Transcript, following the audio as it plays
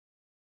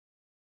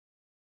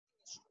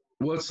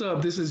What's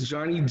up? This is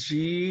Johnny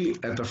G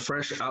at the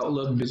Fresh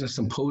Outlook Business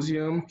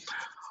Symposium.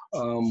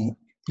 Um,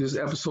 this is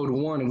episode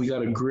one, and we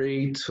got a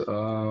great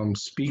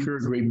speaker,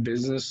 great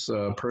business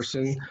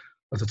person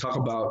to talk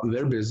about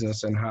their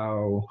business and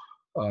how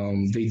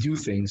they do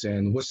things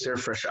and what's their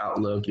fresh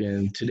outlook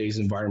in today's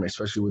environment,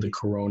 especially with the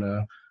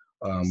corona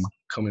um,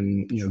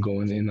 coming,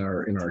 going in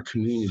our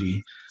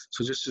community.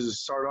 So just to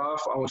start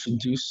off, I want to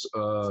introduce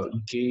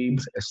Gabe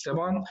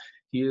Esteban.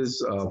 He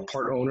is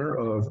part owner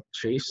of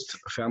Chaaste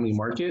Family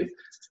Market.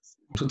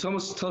 So tell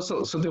us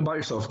something about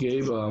yourself,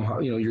 Gabe.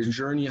 Your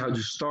journey, how'd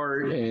you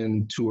start,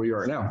 and to where you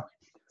are now.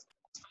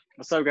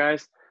 What's up,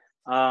 guys?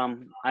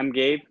 I'm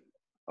Gabe,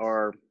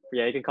 or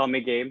yeah, you can call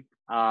me Gabe.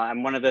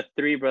 I'm one of the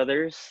three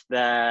brothers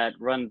that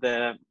run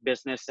the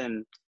business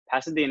in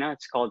Pasadena.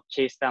 It's called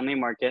Chaaste Family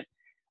Market.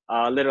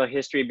 A little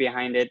history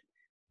behind it.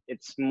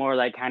 It's more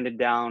like handed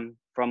down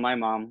from my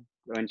mom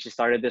when she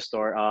started this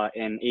store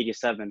in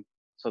 '87.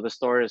 So the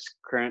store is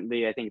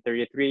currently, I think,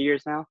 33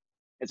 years now.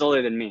 It's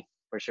older than me,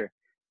 for sure.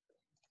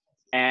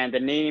 And the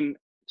name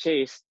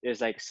Chaaste is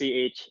like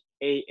Chaaste.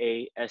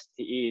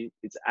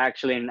 It's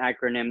actually an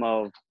acronym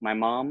of my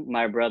mom,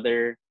 my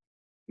brothers,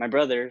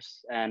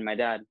 and my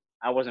dad.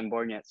 I wasn't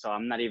born yet, so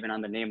I'm not even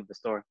on the name of the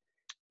store.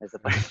 That's the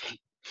funny thing.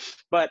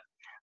 But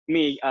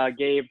me,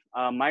 Gabe,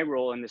 my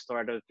role in the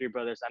store, the three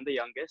brothers, I'm the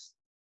youngest,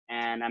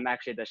 and I'm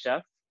actually the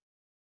chef.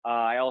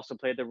 I also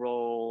played the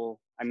role.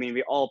 I mean,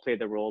 we all played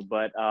the role,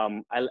 but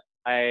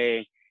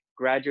I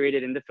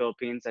graduated in the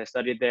Philippines. I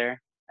studied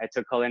there. I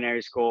took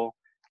culinary school.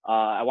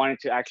 I wanted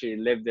to actually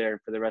live there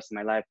for the rest of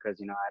my life because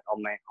I had all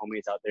my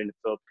homies out there in the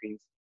Philippines.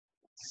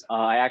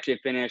 I actually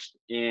finished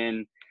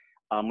in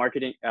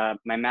marketing,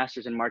 my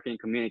master's in marketing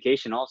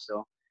communication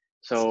also.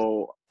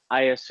 So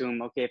I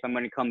assume, okay, if I'm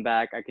going to come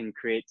back, I can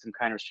create some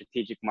kind of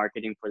strategic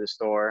marketing for the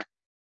store.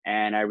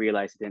 And I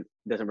realized it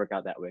doesn't work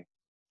out that way.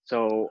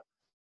 So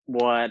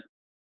what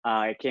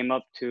I came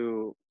up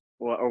to,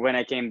 or when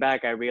I came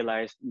back, I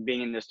realized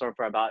being in the store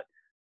for about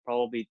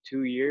probably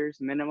 2 years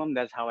minimum.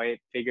 That's how I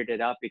figured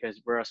it out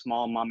because we're a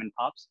small mom and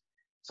pops.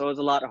 So it's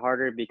a lot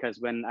harder because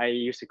when I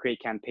used to create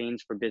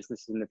campaigns for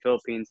businesses in the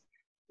Philippines,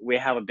 we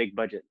have a big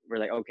budget. We're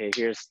like, okay,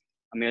 here's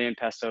 1 million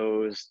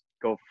pesos.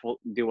 Go full,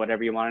 do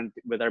whatever you want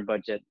with our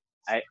budget.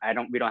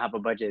 We don't have a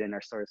budget in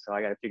our store, so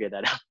I got to figure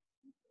that out.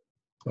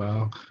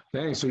 Wow,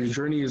 dang! So your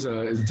journey is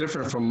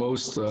different from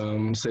most,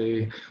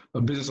 say,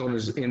 business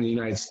owners in the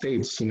United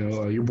States.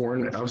 You're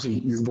born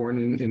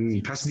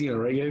in Pasadena,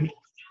 right, Gabe?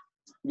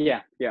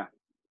 Yeah, yeah.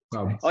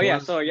 Wow. Oh Well, yeah,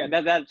 so yeah,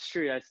 that's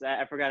true.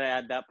 I forgot to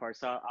add that part.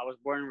 So I was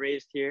born and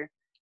raised here,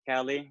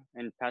 Cali,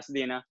 in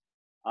Pasadena.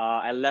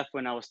 I left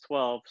when I was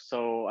 12,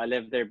 so I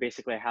lived there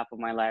basically half of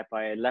my life.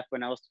 I left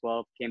when I was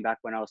 12, came back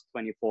when I was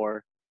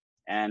 24,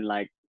 and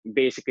like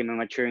basically my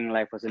maturing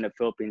life was in the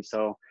Philippines.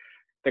 So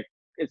the,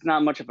 it's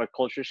not much of a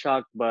culture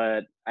shock,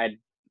 but I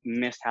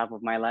missed half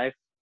of my life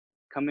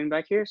coming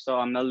back here. So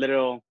I'm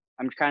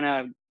kind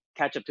of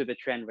catch up to the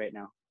trend right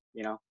now.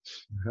 You know?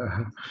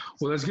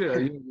 well, that's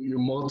good. You're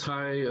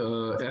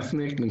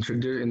multi-ethnic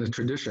and in the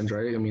traditions,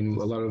 right? I mean,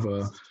 a lot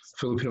of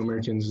Filipino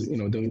Americans,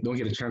 don't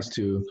get a chance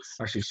to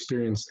actually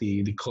experience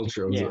the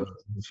culture of Yeah,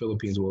 the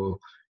Philippines. Well,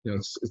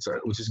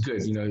 which is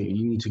good. You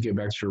need to get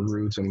back to your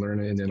roots and learn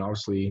it, and then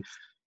obviously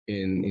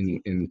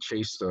in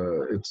Chase,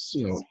 it's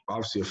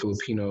obviously a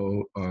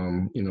Filipino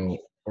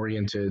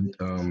oriented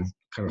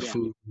kind of yeah.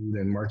 food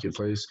and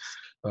marketplace.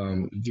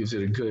 Gives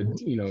it a good,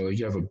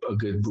 you have a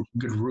good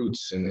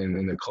roots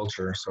in the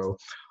culture. So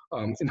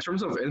in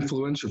terms of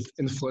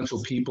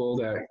influential people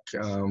that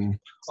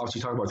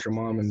obviously talk about your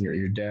mom and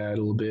your dad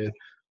a little bit.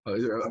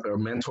 Are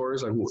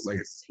mentors like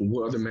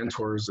what other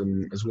mentors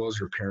and as well as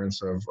your parents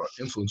have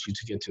influenced you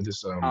to get to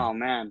this Oh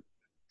man.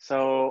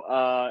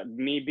 So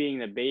me being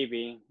the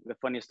baby, the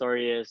funny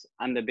story is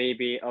I'm the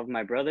baby of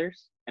my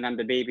brothers and I'm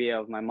the baby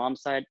of my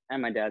mom's side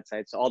and my dad's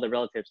side. So all the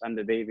relatives, I'm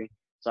the baby.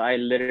 So I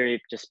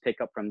literally just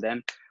pick up from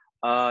them.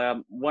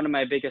 One of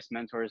my biggest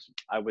mentors,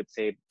 I would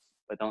say,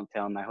 but don't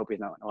tell him. I hope he's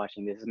not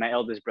watching this. Is my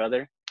eldest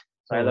brother.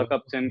 So I oh, look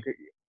up to him.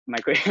 My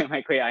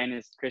my Kuya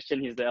is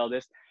Christian. He's the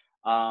eldest.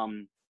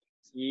 Um,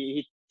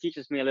 he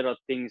teaches me a little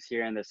things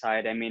here on the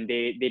side. I mean,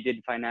 they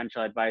did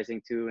financial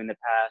advising too in the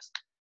past.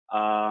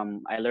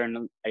 I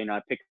learned,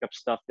 I picked up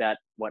stuff that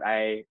what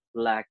I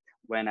lacked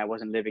when I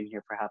wasn't living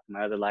here for half of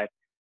my other life.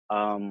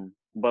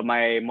 But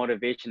my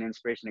motivation,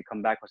 inspiration to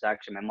come back was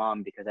actually my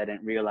mom because I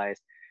didn't realize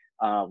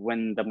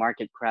when the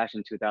market crashed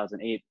in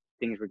 2008,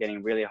 things were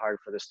getting really hard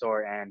for the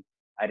store, and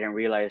I didn't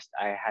realize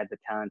I had the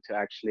talent to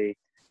actually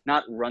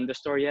not run the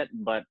store yet,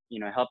 but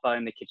help out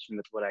in the kitchen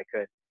with what I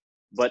could.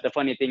 But the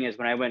funny thing is,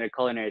 when I went to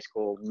culinary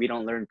school, we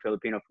don't learn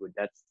Filipino food.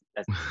 That's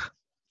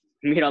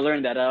we don't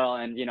learn that at all.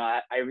 And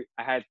I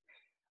had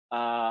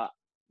uh,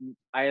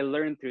 I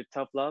learned through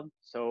tough love.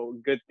 So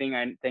good thing,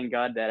 I thank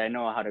God that I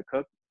know how to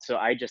cook. So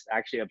I just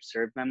actually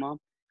observed my mom,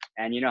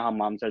 and you know how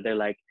moms are. They're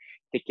like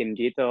tikim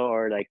dito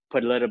or like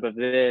put a little bit of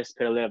this,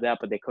 put a little of that,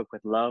 but they cook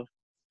with love.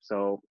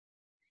 So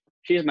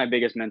she's my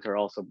biggest mentor.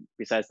 Also,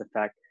 besides the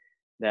fact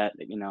that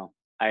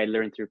I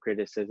learned through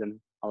criticism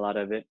a lot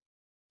of it,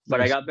 but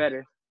I nice. got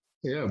better.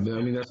 Yeah, I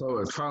mean that's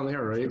all trial and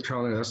error, right?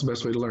 Trial and error. That's the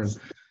best way to learn.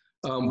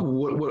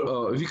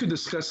 If you could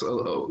discuss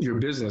your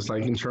business,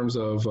 like in terms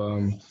of, what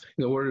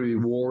are the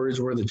rewards,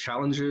 what are the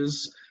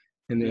challenges,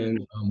 and Mm,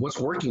 then what's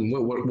working,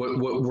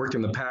 what worked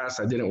in the past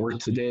that didn't work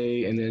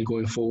today, and then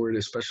going forward,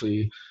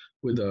 especially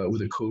with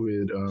a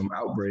COVID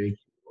outbreak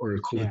or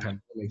a COVID yeah,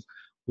 pandemic,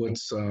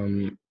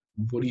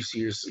 what do you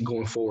see as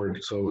going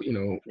forward? So,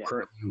 yeah.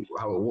 currently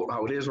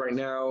how it is right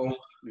now, how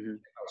Hmm.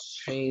 it's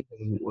changed,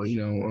 and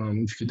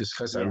if you could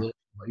discuss that a Yeah. little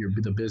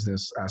about the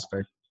business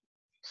aspect.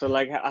 So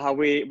like how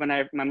we when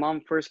I my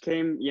mom first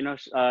came,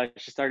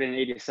 she started in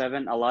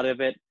 '87. A lot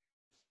of it,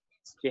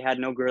 she had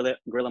no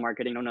guerrilla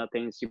marketing, no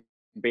nothing. She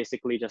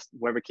basically just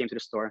whoever came to the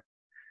store.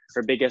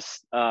 Her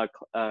biggest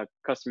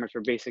customers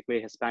were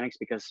basically Hispanics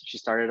because she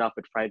started off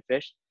with fried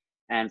fish,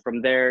 and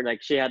from there,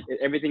 like she had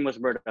everything was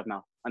word of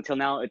mouth. Until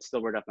now, it's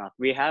still word of mouth.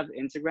 We have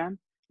Instagram,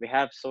 we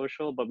have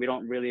social, but we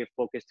don't really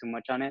focus too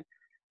much on it.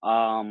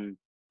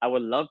 I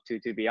would love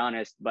to be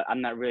honest, but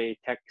I'm not really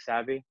tech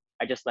savvy.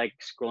 I just like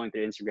scrolling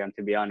through Instagram,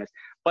 to be honest.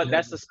 But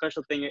that's the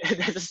special thing.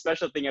 That's the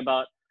special thing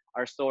about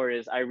our store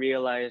is I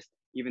realized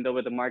even though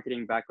with the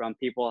marketing background,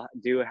 people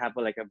do have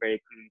like a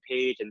very clean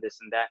page and this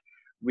and that.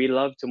 We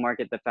love to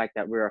market the fact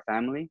that we're a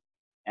family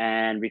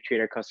and we treat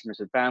our customers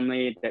with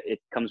family, that it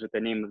comes with the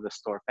name of the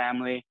store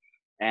family.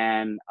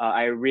 And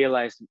I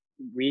realized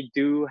we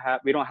don't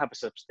have a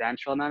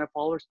substantial amount of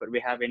followers, but we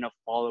have enough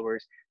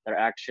followers that are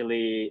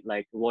actually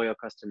like loyal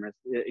customers.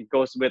 It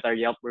goes with our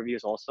Yelp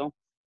reviews also.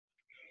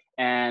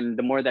 And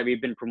the more that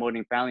we've been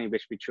promoting family,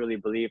 which we truly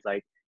believe,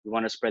 like we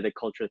want to spread the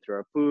culture through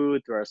our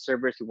food, through our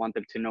servers. We want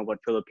them to know what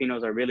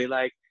Filipinos are really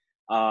like.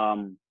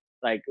 Um,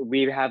 like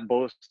we have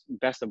both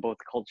best of both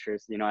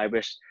cultures. I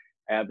wish,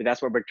 but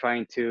that's what we're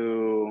trying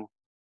to,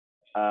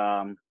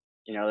 um,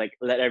 like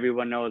let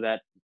everyone know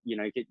that you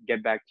could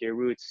get back to your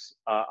roots.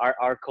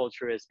 Our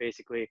culture is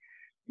basically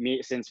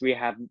me since we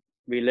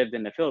lived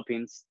in the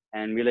Philippines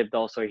and we lived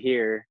also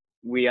here.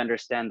 We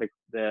understand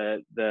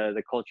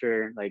the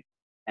culture like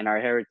and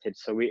our heritage.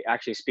 So we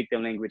actually speak the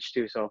language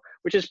too. So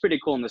which is pretty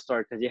cool in the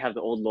start because you have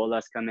the old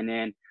Lolas coming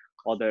in,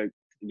 all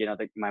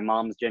my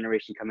mom's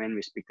generation come in.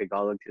 We speak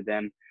Tagalog to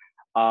them.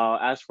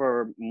 As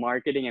for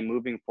marketing and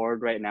moving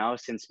forward right now,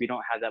 since we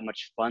don't have that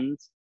much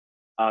funds,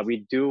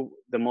 we do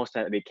the most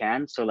that we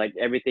can. So like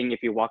everything,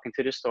 if you walk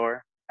into the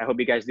store, I hope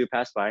you guys do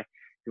pass by. If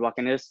you walk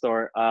into the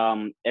store,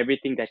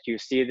 everything that you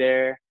see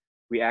there,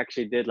 we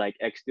actually did like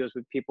X deals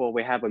with people.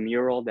 We have a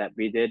mural that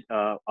we did.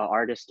 An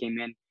artist came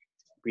in.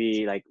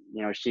 We like,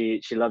 she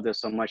loved us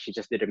so much. She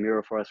just did a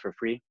mural for us for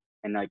free,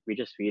 and like we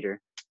just feed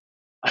her.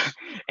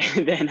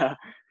 And then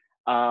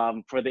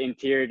for the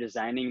interior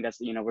designing, that's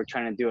we're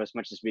trying to do as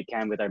much as we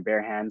can with our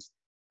bare hands.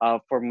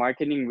 For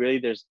marketing, really,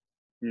 there's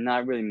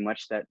not really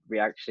much that we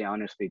actually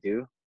honestly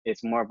do.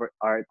 It's more of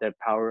the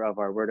power of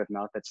our word of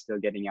mouth that's still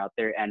getting out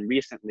there. And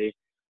recently,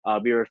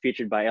 we were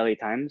featured by LA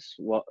Times.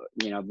 Well,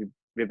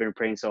 we've been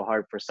praying so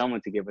hard for someone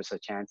to give us a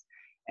chance,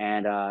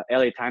 and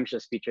LA Times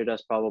just featured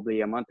us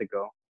probably a month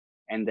ago,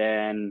 and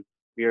then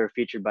we were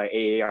featured by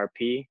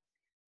AARP.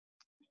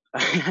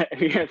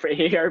 For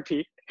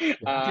AARP.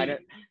 Uh,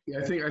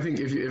 I think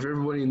if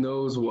everybody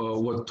knows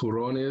what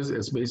turon is,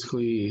 it's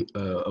basically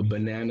a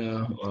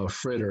banana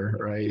fritter,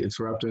 right? It's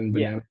wrapped in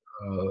yeah.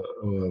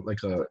 banana,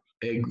 like a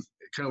egg,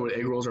 kind of what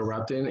egg rolls are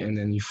wrapped in, and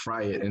then you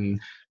fry it. And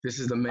this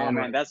is the Oh man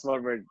man,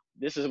 right.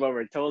 this is what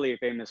we're totally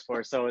famous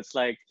for. So it's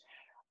like,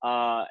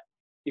 uh,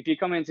 if you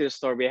come into the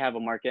store, we have a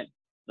market,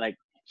 like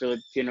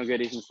Filipino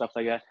goodies and stuff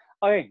like that.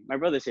 Oh, hey, my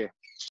brother's here.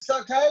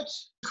 What's up, coach?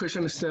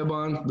 Christian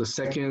Esteban, the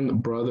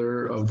second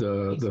brother of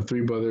the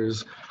three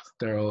brothers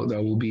that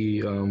will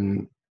be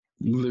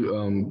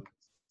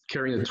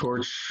carrying the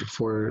torch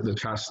for the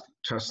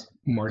Chaaste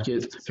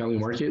market, family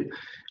market.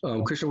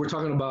 Christian, we're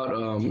talking about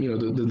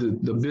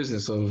the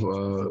business of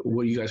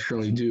what you guys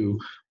currently do.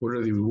 What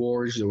are the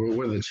rewards?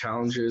 What are the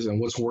challenges?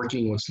 And what's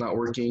working? What's not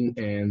working?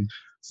 And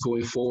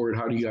going forward,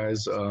 how do you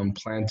guys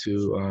plan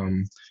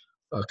to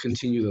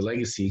continue the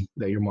legacy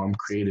that your mom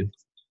created?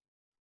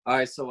 All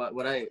right, so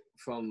what I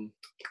from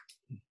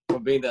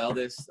being the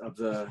eldest of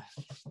the,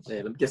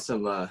 hey, let me get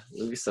some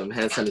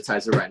hand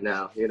sanitizer right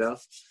now.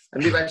 I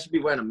believe I should be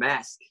wearing a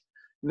mask.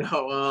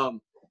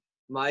 No,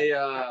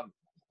 my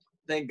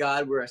thank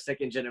God we're a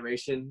second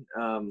generation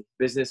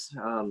business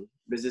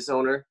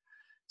owner.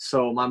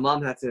 So my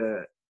mom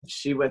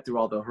she went through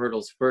all the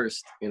hurdles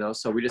first,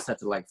 so we just had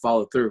to like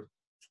follow through.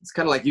 It's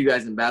kind of like you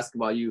guys in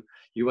basketball. You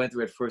went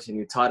through it first and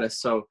you taught us.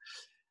 So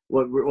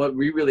what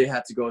we really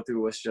had to go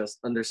through was just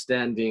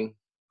understanding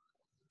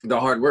the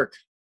hard work.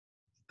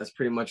 That's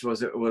pretty much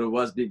what it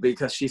was,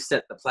 because she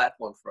set the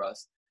platform for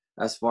us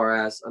as far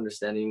as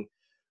understanding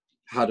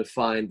how to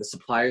find the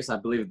suppliers. I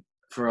believe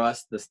for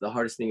us, the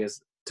hardest thing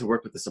is to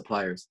work with the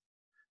suppliers.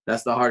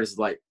 That's the hardest,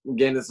 like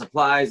getting the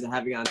supplies and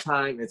having on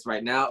time. It's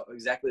right now,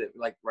 exactly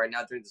like right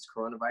now during this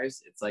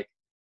coronavirus, it's like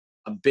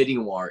a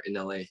bidding war in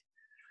LA.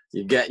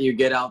 You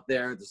get out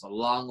there, there's a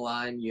long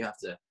line. You have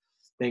to,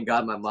 thank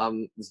God my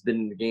mom has been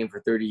in the game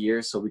for 30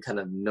 years. So we kind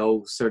of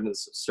know certain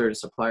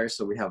suppliers.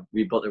 So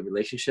we built a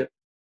relationship.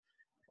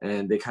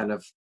 and they kind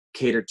of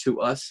cater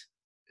to us.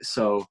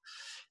 So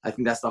I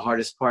think that's the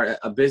hardest part.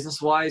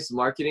 Business-wise,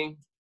 marketing,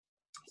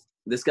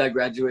 this guy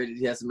graduated,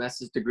 he has a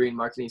master's degree in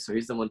marketing, so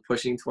he's the one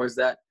pushing towards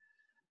that.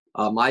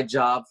 My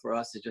job for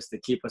us is just to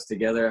keep us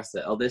together as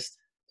the eldest.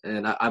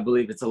 And I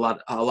believe it's a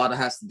lot of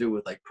has to do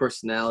with like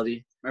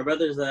personality. My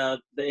brother's the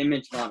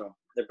image model,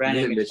 the brand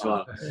image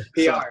model.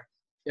 PR.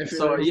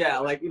 So yeah,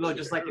 like,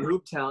 just like in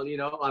Hooptown,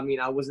 I mean,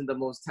 I wasn't the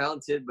most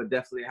talented, but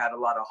definitely had a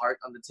lot of heart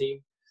on the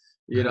team,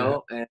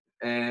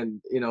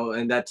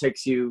 and that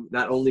takes you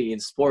not only in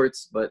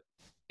sports, but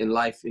in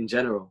life in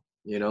general,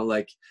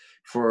 like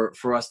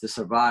for us to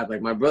survive.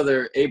 Like my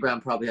brother,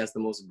 Abraham, probably has the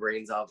most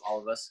brains out of all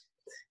of us.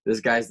 This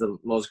guy's the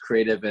most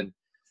creative, and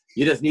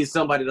you just need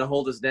somebody to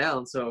hold us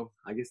down. So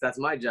I guess that's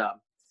my job.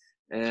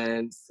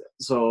 And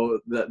so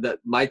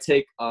my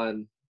take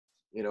on,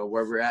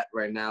 where we're at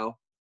right now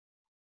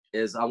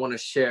is I want to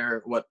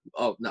share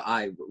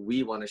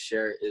we want to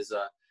share is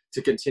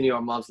to continue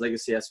our mom's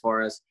legacy as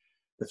far as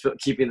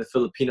keeping the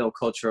Filipino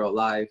culture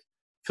alive,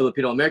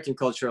 Filipino American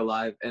culture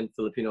alive, and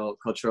Filipino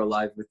culture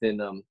alive within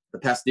the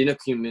Pasadena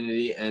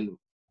community and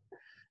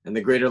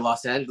the greater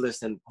Los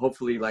Angeles, and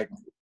hopefully like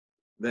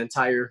the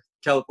entire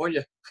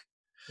California.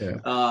 Yeah.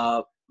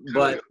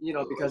 But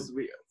because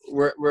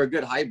we're a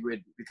good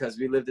hybrid, because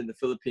we lived in the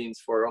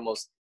Philippines for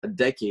almost a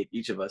decade,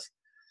 each of us.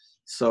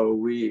 So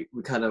we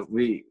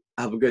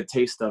have a good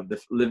taste of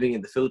living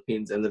in the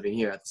Philippines and living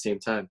here at the same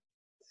time.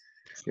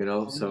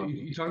 So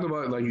you talked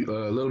about like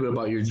a little bit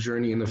about your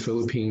journey in the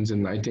Philippines,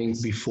 and I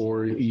think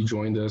before you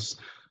joined us,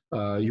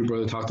 your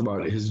brother talked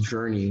about his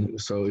journey.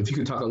 So if you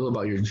could talk a little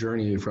about your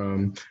journey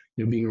from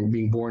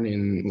being born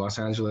in Los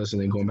Angeles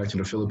and then going back to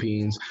the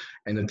Philippines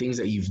and the things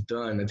that you've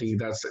done, I think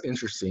that's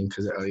interesting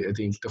because I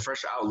think the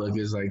fresh outlook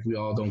is like we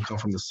all don't come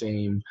from the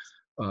same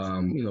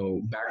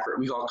background.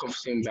 We all come from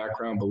the same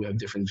background, but we have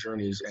different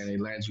journeys, and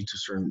it lands you to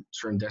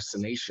certain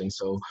destinations.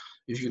 So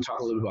if you could talk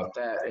a little about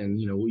that and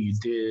what you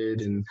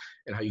did and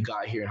how you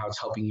got here and how it's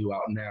helping you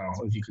out now,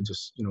 if you could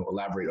just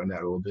elaborate on that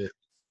a little bit.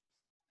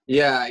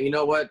 Yeah, you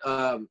know what?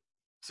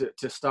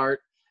 To start,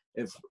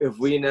 if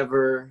we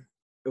never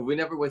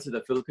went to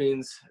the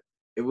Philippines,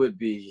 it would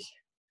be,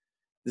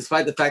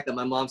 despite the fact that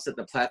my mom set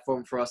the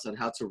platform for us on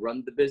how to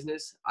run the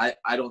business, I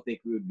don't think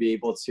we would be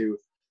able to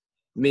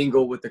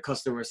mingle with the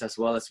customers as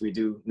well as we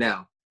do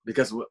now.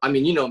 Because I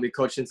mean, me,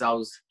 coach, since I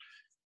was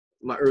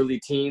my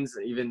early teens,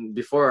 even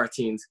before our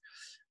teens,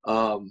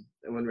 and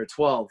when we were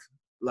 12,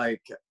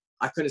 like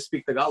I couldn't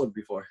speak Tagalog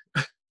before.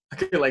 I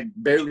could like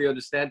barely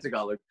understand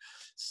Tagalog.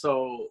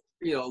 So,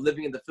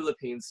 living in the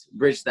Philippines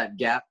bridged that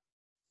gap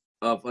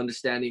of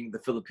understanding the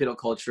Filipino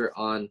culture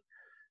on,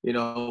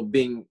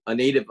 being a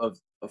native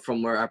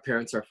from where our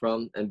parents are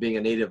from and being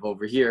a native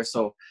over here.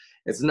 So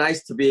it's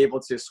nice to be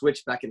able to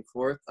switch back and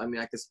forth. I mean,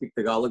 I can speak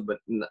Tagalog, but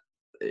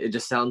it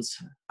just sounds,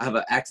 I have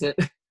an accent,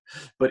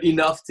 but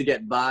enough to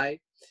get by,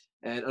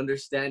 and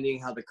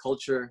understanding how the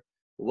culture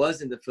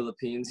was in the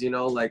Philippines,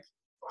 like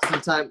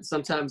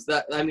sometimes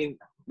that, I mean,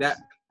 that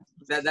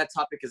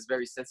topic is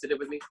very sensitive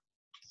with me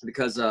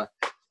because a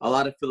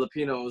lot of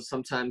Filipinos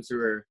sometimes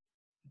were,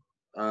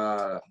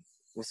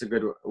 what's a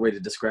good way to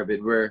describe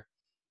it, where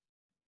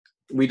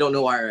we don't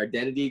know our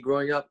identity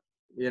growing up.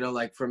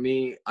 Like for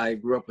me, I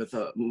grew up with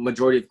a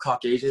majority of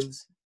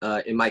Caucasians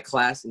in my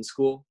class in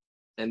school,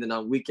 and then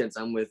on weekends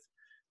I'm with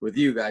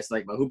you guys,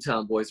 like my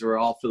Hooptown boys, who are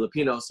all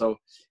Filipino. So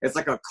it's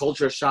like a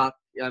culture shock.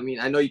 I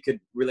mean, I know you could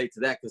relate to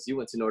that because you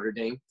went to Notre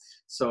Dame.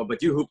 So,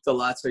 but you hooped a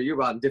lot, so you're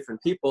around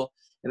different people.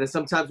 And then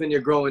sometimes when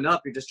you're growing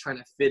up, you're just trying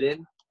to fit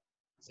in.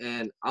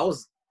 And I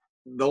was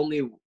the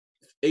only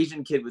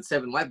Asian kid with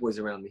 7 white boys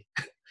around me.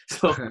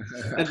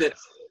 and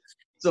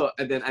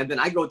then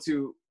I go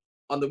to,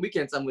 on the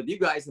weekends, I'm with you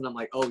guys, and I'm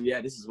like, oh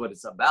yeah, this is what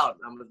it's about.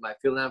 I'm with my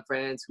Philam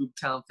friends,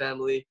 Hooptown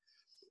family,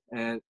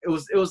 and it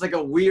was like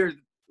a weird,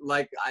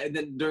 and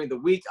then during the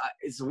week,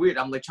 it's weird.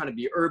 I'm like trying to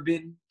be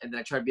urban, and then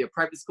I try to be a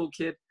private school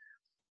kid.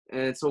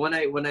 And so when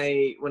I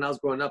was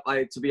growing up,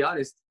 to be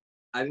honest,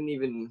 I didn't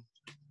even.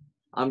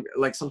 I'm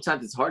like,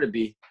 sometimes it's hard to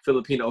be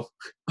Filipino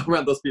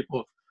around those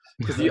people,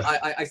 because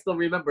I still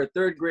remember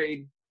third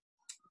grade.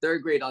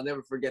 I'll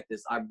never forget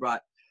this. I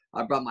brought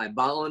my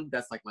baon,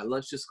 that's like my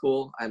lunch to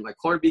school, and my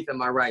corned beef and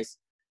my rice.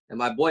 And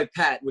my boy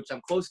Pat, which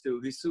I'm close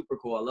to, he's super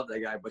cool. I love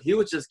that guy. But he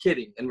was just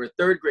kidding. And we're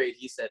third grade.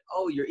 He said,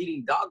 "Oh, you're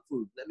eating dog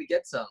food. Let me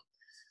get some."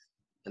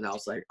 And I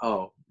was like,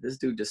 "Oh, this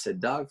dude just said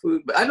dog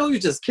food." But I know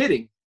he's just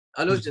kidding.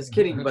 But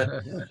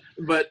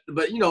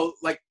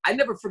like I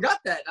never forgot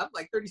that. I'm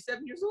like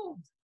 37 years old.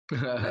 I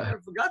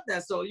never forgot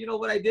that. So you know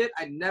what I did?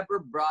 I never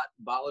brought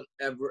baon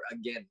ever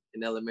again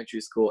in elementary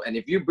school. And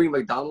if you bring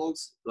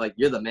McDonald's, like,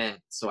 you're the man.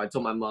 So I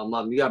told my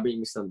mom, you gotta bring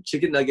me some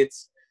chicken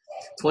nuggets,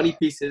 20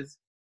 pieces,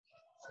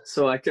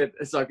 so I could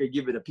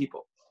give it to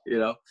people,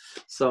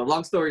 So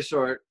long story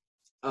short,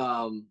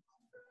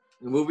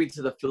 moving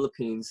to the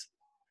Philippines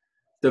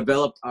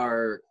developed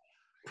our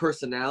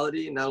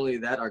personality. Not only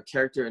that, our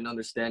character and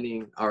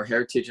understanding our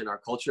heritage and our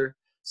culture.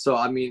 So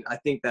I mean, I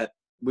think that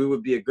we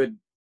would be a good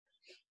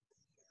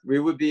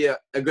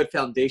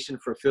foundation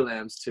for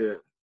Philams to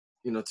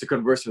to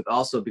converse with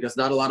also, because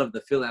not a lot of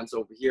the Philams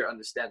over here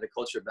understand the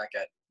culture back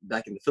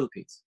in the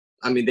Philippines.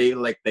 I mean, they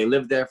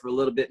lived there for a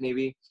little bit,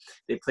 maybe.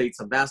 They played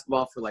some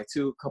basketball for like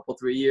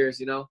 3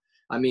 years,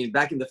 I mean,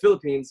 back in the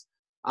Philippines,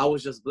 I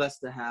was just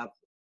blessed to have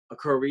a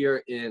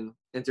career in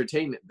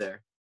entertainment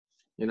there.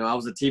 I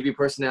was a TV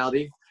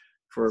personality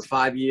for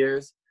 5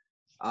 years.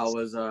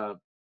 I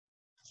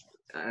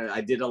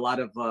did a lot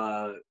of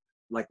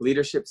like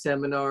leadership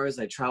seminars.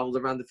 I traveled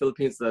around the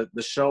Philippines. The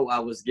show I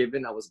was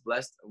given, I was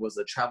blessed, was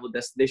a travel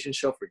destination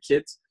show for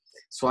kids.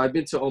 So I've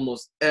been to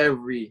almost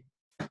every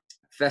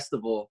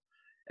festival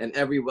and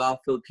every wild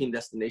Philippine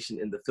destination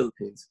in the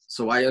Philippines.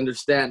 So I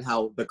understand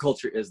how the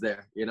culture is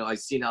there. I've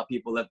seen how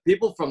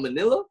people from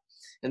Manila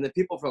and the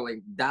people from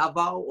like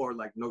Davao or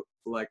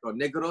or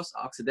Negros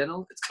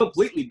Occidental, it's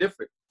completely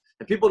different.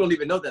 And people don't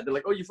even know that. They're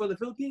like, oh, you're from the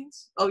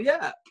Philippines? Oh,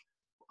 yeah.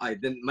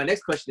 Then my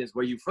next question is,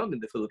 where are you from in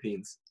the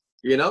Philippines?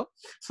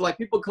 So like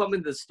people come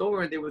in the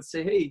store and they would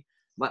say, hey,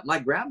 my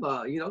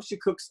grandma, she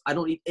cooks. I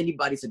don't eat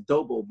anybody's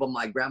adobo, but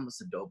my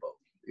grandma's adobo.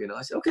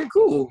 I said, okay,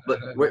 cool. But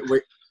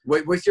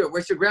where's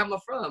your grandma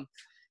from?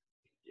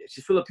 Yeah,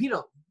 she's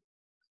Filipino.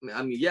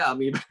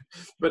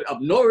 But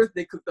up north,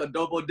 they cook the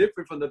adobo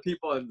different from the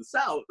people in the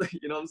south.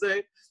 You know what I'm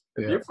saying?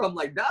 If you're from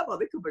like Davao,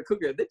 they cook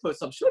it. They put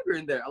some sugar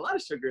in there, a lot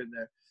of sugar in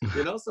there.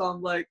 So I'm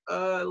like,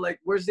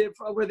 where's they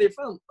from? Where they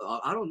from?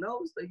 I don't know.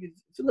 It's like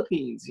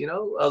Philippines. I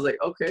was like,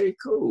 okay,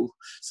 cool.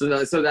 So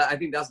that I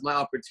think that's my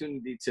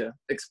opportunity to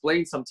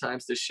explain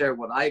sometimes, to share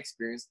what I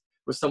experienced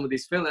with some of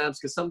these Philams,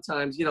 because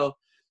sometimes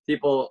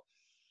people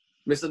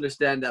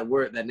misunderstand that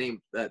word, that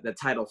name, that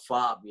title,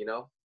 fob.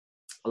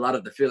 A lot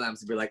of the Philams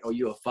would be like, oh,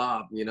 you a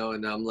fob, and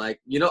I'm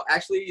like,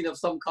 actually, if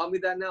someone call me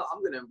that now,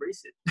 I'm gonna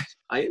embrace it.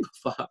 I am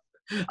a fob.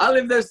 I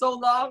lived there so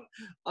long.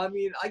 I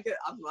mean,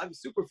 I'm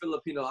super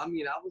Filipino. I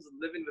mean, I was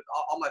living with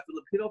all my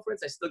Filipino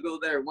friends. I still go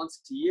there once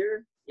a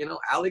year.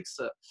 Alex,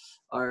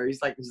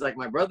 he's like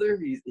my brother.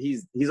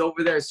 He's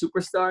over there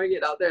superstarring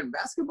it out there in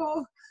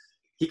basketball.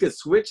 He could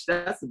switch.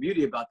 That's the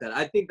beauty about that.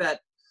 I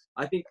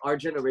think our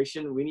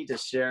generation, we need to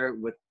share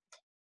with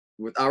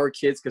our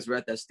kids, because we're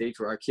at that stage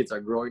where our kids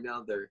are growing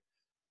now.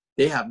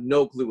 They have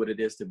no clue what it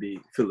is to be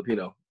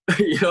Filipino.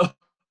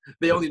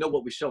 They only know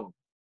what we show them.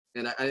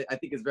 And I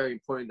think it's very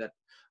important that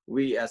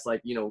we, as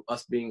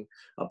us being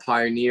a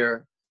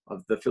pioneer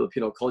of the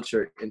Filipino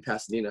culture in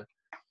Pasadena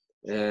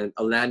and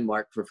a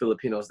landmark for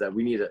Filipinos, that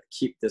we need to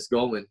keep this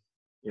going,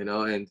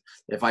 and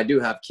if I do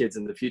have kids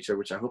in the future,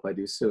 which I hope I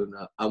do soon,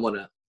 I want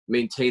to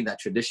maintain that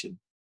tradition,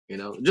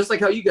 just like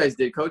how you guys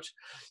did, Coach.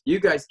 You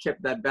guys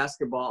kept that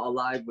basketball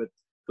alive with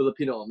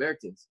Filipino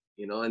Americans,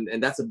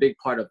 and that's a big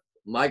part of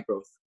my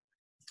growth.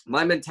 A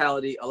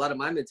lot of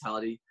my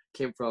mentality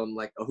came from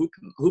like a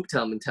hoop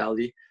town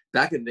mentality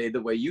back in the day, the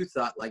way you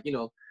thought,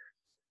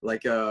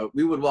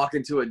 we would walk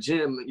into a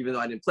gym, even though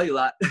I didn't play a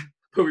lot,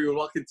 but we would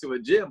walk into a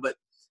gym, but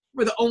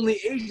we're the only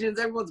Asians,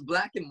 everyone's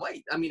black and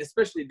white. I mean,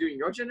 especially during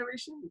your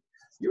generation,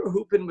 you were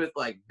hooping with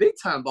like big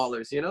time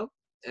ballers,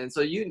 and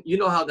so you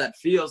know how that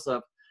feels.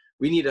 Of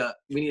we need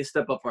to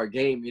step up our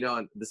game,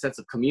 and the sense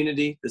of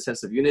community, the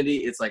sense of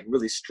unity, it's like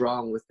really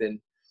strong within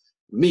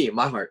me,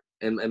 my heart,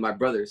 and my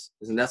brothers,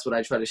 and that's what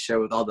I try to share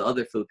with all the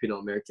other Filipino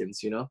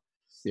Americans, Yeah.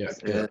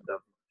 And,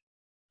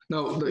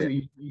 No,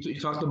 you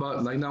talked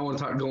about, like, now I want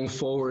to talk going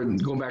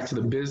forward, going back to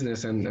the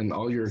business and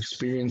all your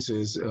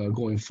experiences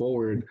going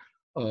forward.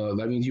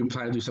 That means you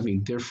plan to do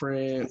something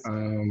different,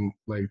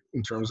 like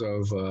in terms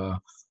of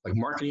like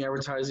marketing,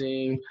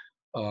 advertising,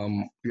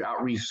 your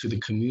outreach to the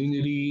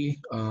community,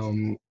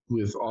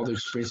 with all the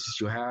experiences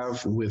you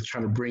have with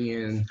trying to bring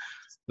in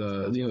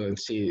the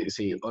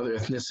say other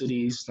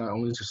ethnicities, not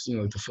only just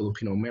the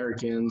Filipino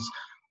Americans.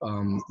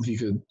 If you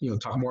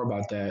could talk more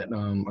about that.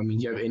 I mean,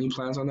 do you have any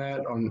plans on that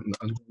on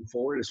going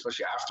forward,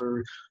 especially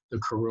after the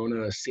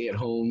Corona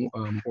stay-at-home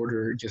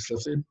order gets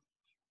lifted?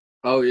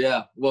 Oh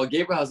yeah, well,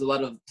 Gabriel has a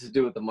lot to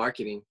do with the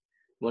marketing.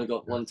 Want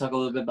to talk a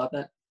little bit about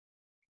that?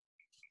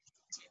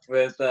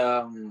 With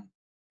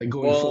Like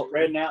going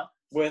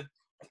forward?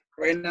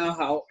 right now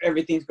how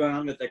everything's going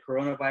on with the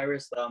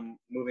coronavirus,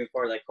 moving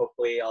forward, like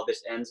hopefully all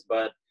this ends,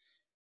 but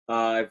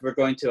if we're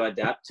going to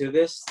adapt to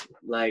this,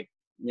 like,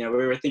 we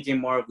were thinking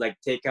more of like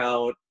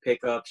takeout,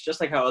 pickups,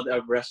 just like how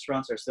other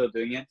restaurants are still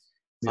doing it.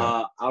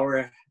 Yeah.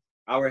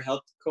 Our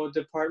health code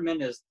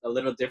department is a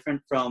little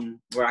different from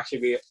where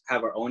actually we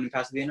have our own in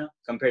Pasadena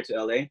compared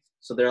to LA.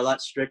 So they're a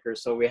lot stricter.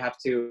 So we have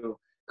to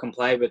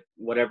comply with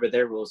whatever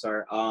their rules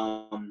are.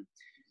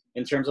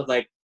 In terms of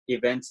like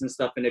events and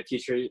stuff in the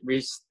future,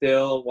 we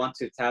still want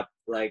to tap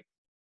like,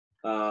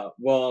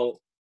 what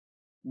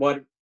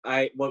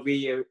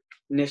we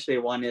initially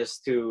want is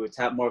to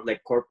tap more of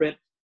like corporate,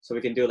 so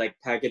we can do like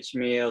packaged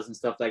meals and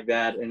stuff like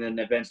that. And then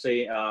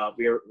eventually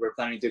we're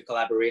planning to do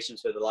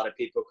collaborations with a lot of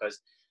people, because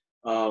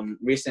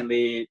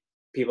recently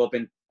people have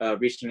been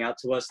reaching out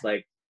to us,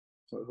 like,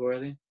 who are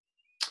they?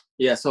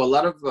 Yeah, so a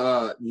lot of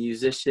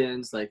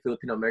musicians, like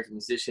Filipino American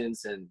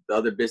musicians and the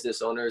other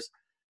business owners,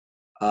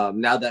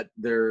 now that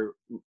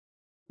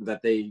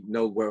they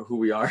know who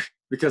we are,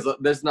 because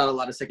there's not a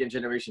lot of second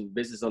generation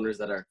business owners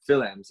that are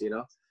Philams,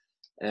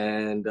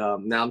 And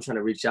now I'm trying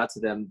to reach out to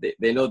them.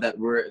 They know that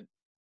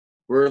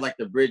we're like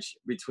the bridge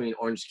between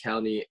Orange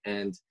County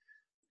and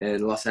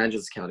Los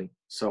Angeles County.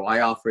 So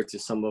I offer it to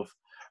some of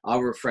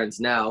our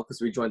friends now,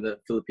 because we joined the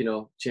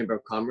Filipino Chamber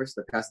of Commerce,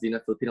 the Pasadena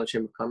Filipino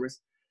Chamber of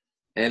Commerce.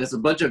 And it's a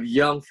bunch of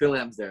young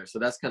Philams there. So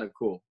that's kind of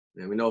cool.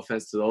 I mean, no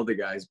offense to the older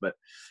guys, but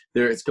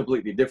it's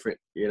completely different,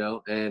 you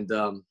know? And,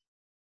 oh,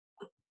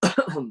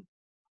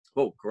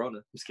 Corona,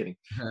 just kidding.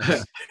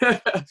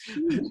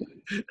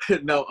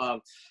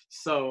 No,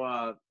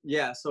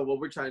 yeah, so what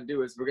we're trying to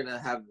do is we're going to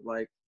have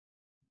like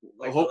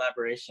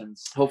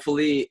collaborations.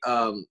 Hopefully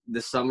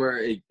this summer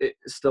it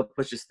still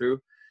pushes through.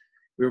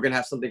 We were going to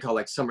have something called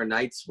like summer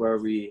nights, where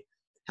we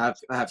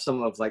have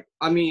some of like,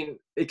 I mean,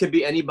 it could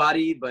be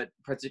anybody, but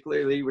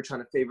particularly we're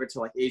trying to favor to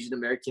like Asian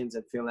Americans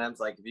and Philams.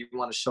 Like if you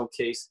want to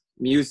showcase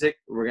music,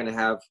 we're going to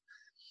have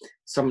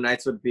summer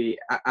nights would be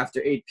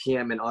after 8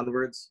 p.m. and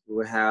onwards.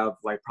 We'll have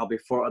like probably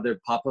 4 other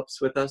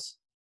pop-ups with us,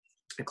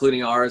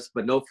 including ours,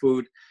 but no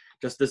food,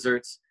 just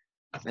desserts.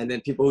 And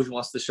then people who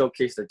wants to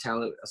showcase their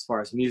talent as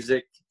far as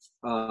music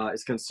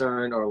is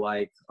concerned, or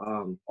like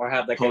or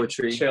have like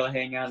poetry, a chill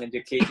hangout and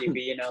do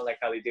KTV, you know, like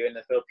how we do in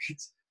the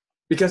Philippines.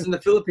 Because in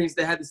the Philippines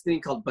they had this thing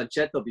called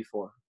bancheto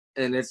before,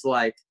 and it's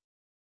like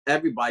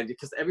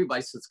because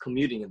everybody's just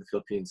commuting in the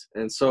Philippines.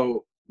 And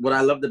so what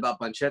I loved about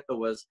bancheto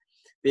was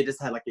they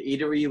just had like an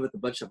eatery with a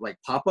bunch of like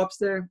pop-ups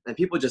there, and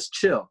people just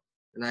chill.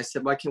 And I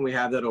said, why can't we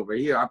have that over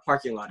here? Our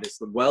parking lot is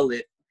well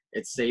lit,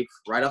 it's safe,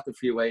 right off the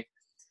freeway.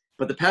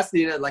 But the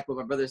Pasadena, like what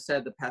my brother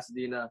said, the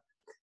Pasadena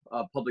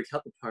Public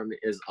Health Department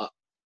is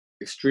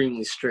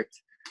extremely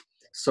strict.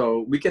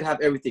 So we could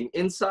have everything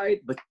inside,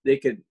 but they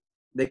could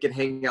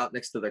hang out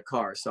next to their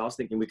car. So I was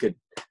thinking we could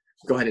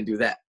go ahead and do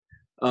that.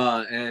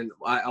 And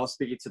I was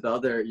speaking to the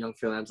other young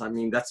Philams. I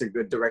mean, that's a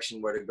good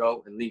direction where to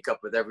go and link up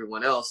with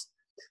everyone else,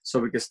 so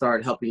we could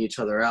start helping each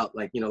other out.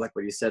 Like, you know, like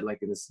what you said,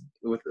 like in this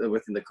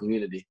within the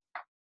community.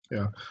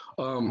 Yeah.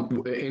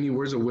 Any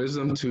words of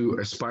wisdom to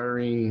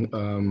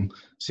aspiring,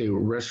 say,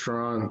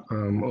 restaurant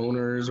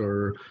owners,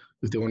 or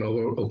if they want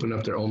to open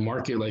up their own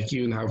market like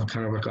you and have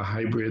kind of like a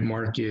hybrid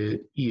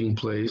market eating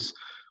place,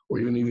 or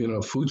even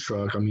a food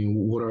truck? I mean,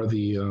 what are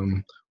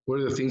the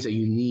things that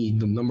you need,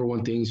 the number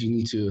one things you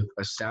need to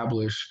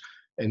establish,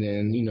 and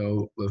then, you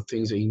know, the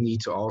things that you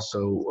need to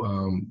also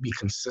be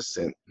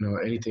consistent? You know,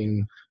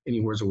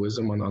 any words of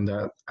wisdom on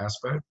that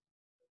aspect?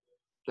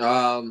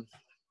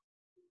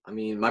 I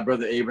mean, my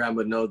brother Abraham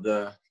would know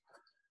the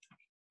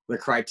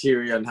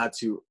criteria on how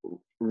to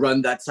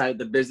run that side of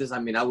the business. I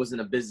mean, I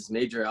wasn't a business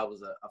major. I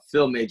was a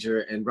film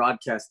major in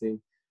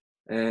broadcasting.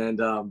 And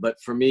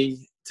but for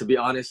me, to be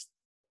honest,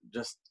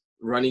 just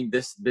running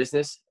this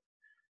business,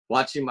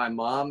 watching my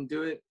mom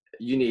do it,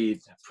 you need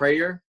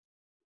prayer,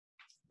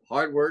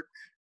 hard work,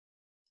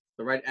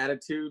 the right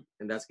attitude,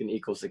 and that's going to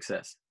equal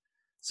success.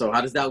 So how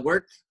does that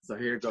work? So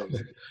here it goes.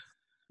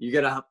 You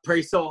got to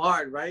pray so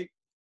hard, right?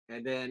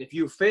 And then if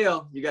you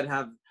fail, you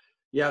have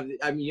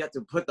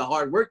to put the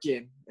hard work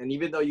in. And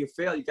even though you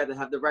fail, you got to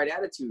have the right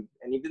attitude.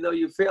 And even though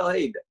you fail,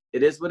 hey,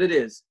 it is what it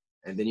is.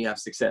 And then you have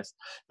success.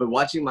 But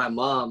watching my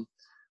mom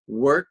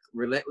work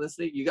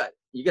relentlessly, you're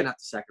gonna have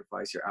to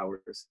sacrifice your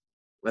hours.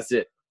 That's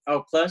it.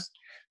 Oh,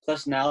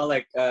 plus now,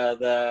 like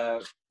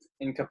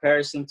in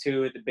comparison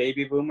to the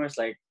baby boomers,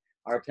 like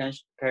our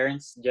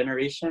parents'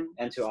 generation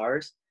and to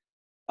ours,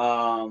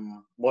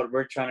 what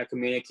we're trying to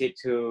communicate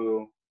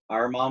to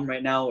our mom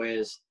right now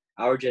is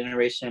our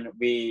generation,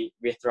 we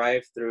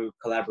thrive through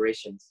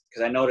collaborations.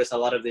 Because I notice a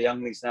lot of the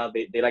younglings now,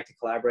 they like to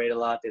collaborate a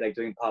lot. They like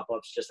doing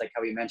pop-ups, just like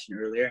how we mentioned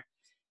earlier.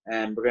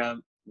 And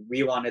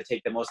we want to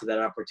take the most of that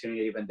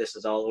opportunity when this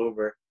is all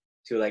over,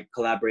 to like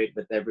collaborate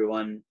with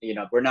everyone. You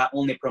know, we're not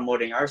only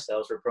promoting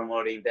ourselves, we're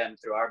promoting them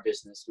through our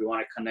business. We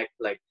want to connect,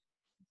 like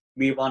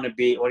we want to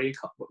be, what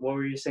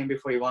were you saying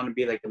before? You want to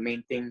be like the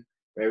main thing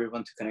for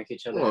everyone to connect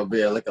each other. Well,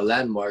 be like a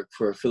landmark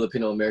for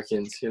Filipino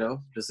Americans, you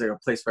know, just like a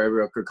place where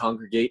everyone could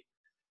congregate.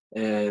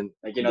 And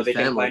like, you know, they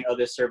can find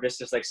other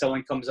services. Like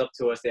someone comes up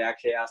to us, they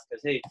actually ask us,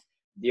 hey,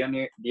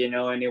 do you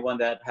know anyone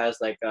that has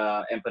like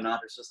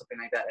empanadas or something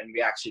like that? And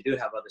we actually do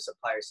have other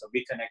suppliers, so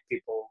we connect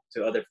people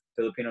to other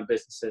Filipino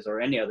businesses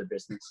or any other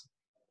business.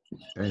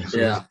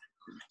 Yeah.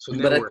 So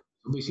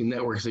basically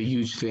network is a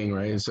huge thing,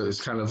 right? And so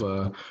it's kind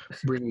of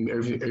bringing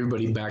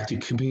everybody back to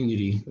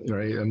community,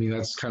 right? I mean,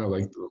 that's kind of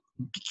like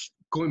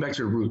going back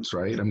to your roots,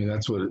 right? I mean,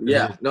 that's what.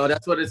 No,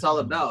 that's what it's all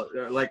about.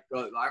 Like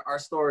our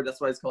store,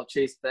 that's why it's called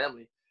Chaaste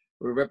Family.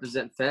 We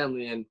represent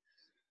family, and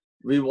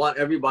we want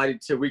everybody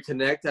to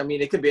reconnect. I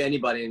mean, it could be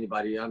anybody.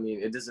 I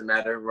mean, it doesn't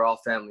matter. We're all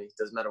family. It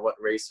doesn't matter what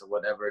race or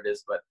whatever it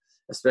is, but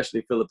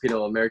especially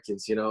Filipino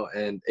Americans, you know,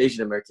 and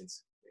Asian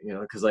Americans, you know,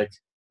 because like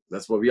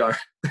that's what we are.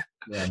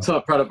 Yeah. So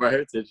I'm proud of our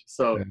heritage.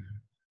 So. Yeah.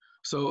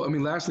 So, I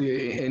mean,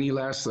 lastly, any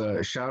last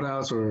shout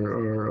outs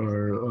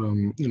or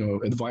you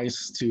know,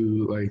 advice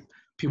to like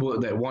people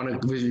that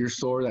want to visit your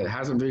store that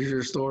hasn't visited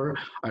your store?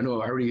 I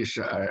know I already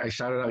I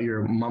shouted out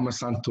your Mama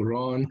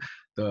Santuron.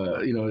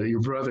 You know, your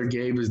brother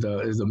Gabe is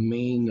the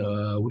main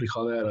what do you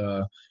call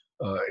that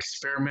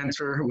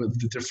experimenter with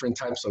the different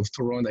types of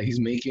turon that he's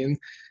making.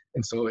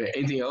 And so,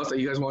 anything else that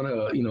you guys want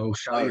to,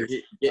 shout your?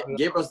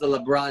 Gave us the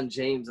LeBron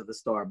James of the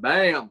store.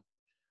 Bam.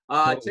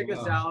 Check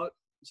us wow. out.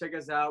 Check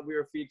us out. We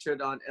were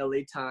featured on LA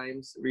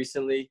Times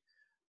recently.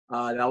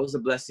 That was a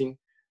blessing.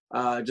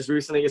 Just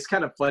recently, it's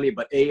kind of funny,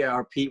 but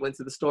AARP went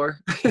to the store.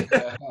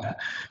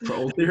 For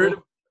old They heard,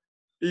 people?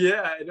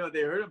 yeah, I know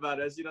they heard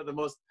about us. The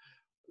most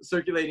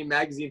circulating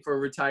magazine for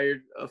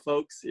retired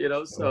folks.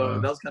 So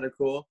that was kind of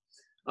cool.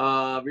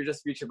 We're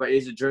just featured by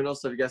Asia Journal,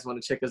 so if you guys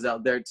want to check us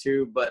out there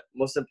too. But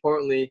most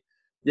importantly,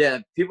 yeah,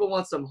 people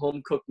want some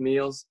home cooked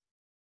meals.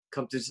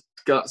 Come to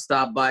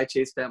stop by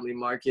Chase Family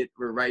Market.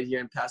 We're right here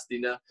in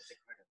Pasadena.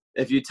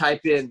 If you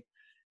type in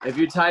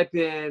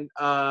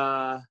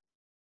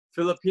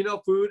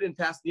Filipino food in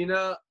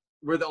Pasadena,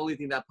 we're the only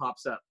thing that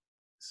pops up.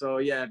 So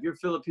yeah, if you're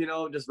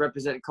Filipino, just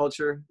represent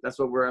culture. That's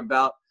what we're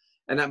about.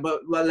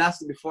 But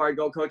lastly, before I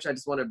go, Coach, I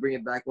just want to bring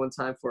it back one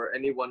time for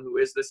anyone who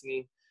is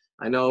listening.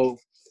 I know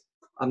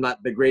I'm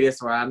not the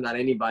greatest, or I'm not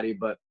anybody,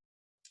 but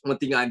one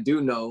thing I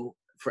do know,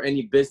 for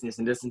any business,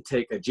 and it doesn't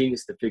take a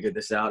genius to figure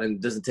this out, and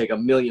it doesn't take a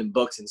million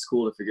books in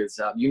school to figure this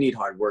out. You need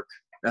hard work.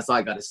 That's all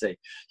I got to say.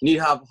 You need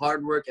to have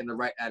hard work and the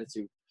right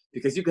attitude,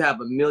 because you could have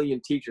a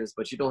million teachers,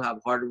 but you don't have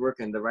hard work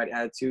and the right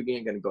attitude, you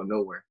ain't going to go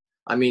nowhere.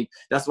 I mean,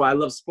 that's why I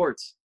love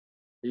sports.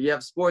 You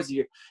have sports,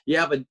 you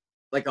have a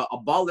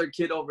baller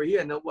kid over here,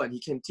 and then what? He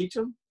can teach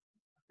him?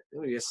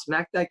 You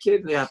smack that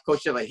kid, and you have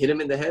coach hit him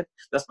in the head.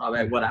 That's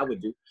probably what I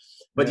would do.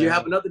 But you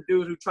have another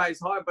dude who tries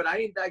hard, but I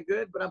ain't that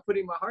good, but I'm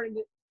putting my heart in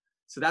it.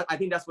 So I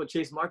think that's what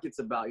Chase Market's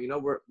about.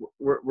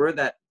 We're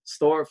that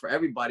store for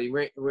everybody.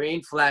 We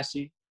ain't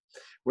flashy.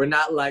 We're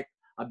not like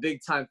a big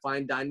time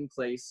fine dining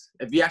place.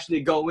 If you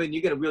actually go in,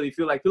 you're gonna really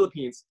feel like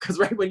Philippines, because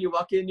right when you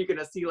walk in, you're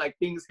gonna see like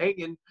things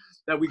hanging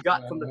that we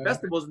got from the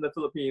festivals in the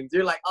Philippines.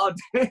 You're like, oh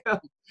damn,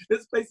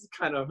 this place is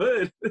kind of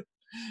hood.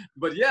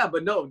 But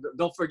no,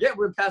 don't forget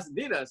we're in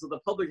Pasadena, so the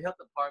public health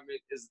department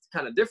is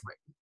kind of different.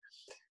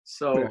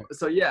 So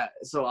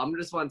I'm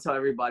just want to tell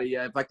everybody,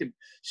 if I could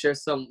share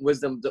some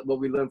wisdom, what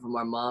we learned from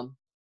our mom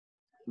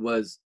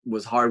was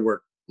hard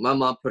work. My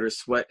mom put her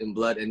sweat and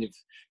blood, and if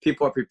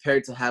people are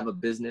prepared to have a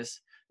business,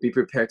 be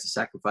prepared to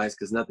sacrifice,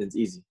 because nothing's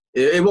easy.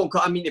 It won't.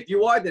 I mean, if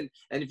you are, then,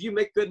 and if you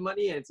make good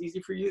money and it's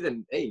easy for you,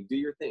 then hey, do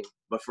your thing.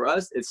 But for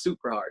us, it's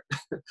super hard.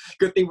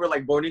 Good thing we're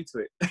like born into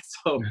it,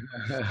 so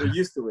we're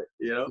used to it.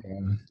 Yeah.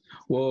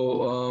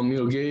 Well,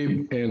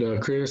 Gabe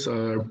and Chris,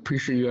 I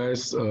appreciate you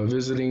guys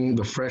visiting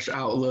the Fresh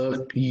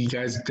Outlook. You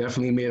guys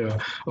definitely made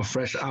a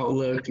fresh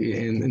outlook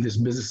in this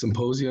business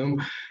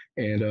symposium.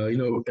 And,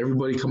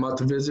 everybody come out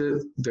to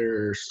visit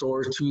their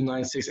store,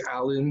 296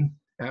 Allen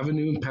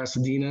Avenue in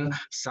Pasadena,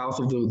 south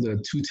of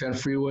the 210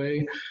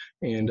 freeway.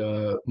 And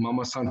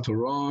Mama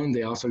Santoron,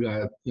 they also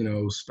got,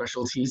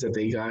 specialties that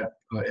they got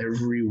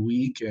every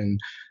week. And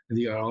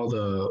they got all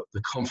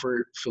the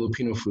comfort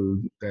Filipino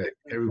food that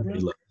everybody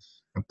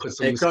loves.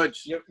 Hey,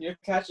 Coach. You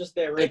catch us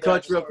there. Hey,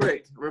 Coach, real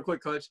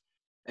quick, Coach.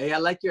 Hey, I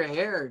like your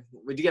hair.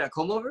 Would you get a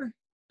comb over?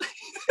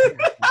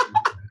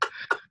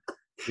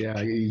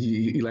 Yeah,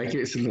 you like it?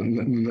 It's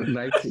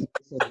nice and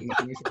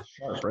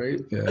sharp, right?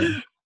 Yeah.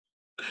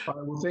 All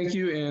right, well, thank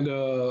you, and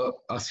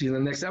I'll see you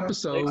in the next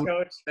episode. Thanks,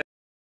 Coach.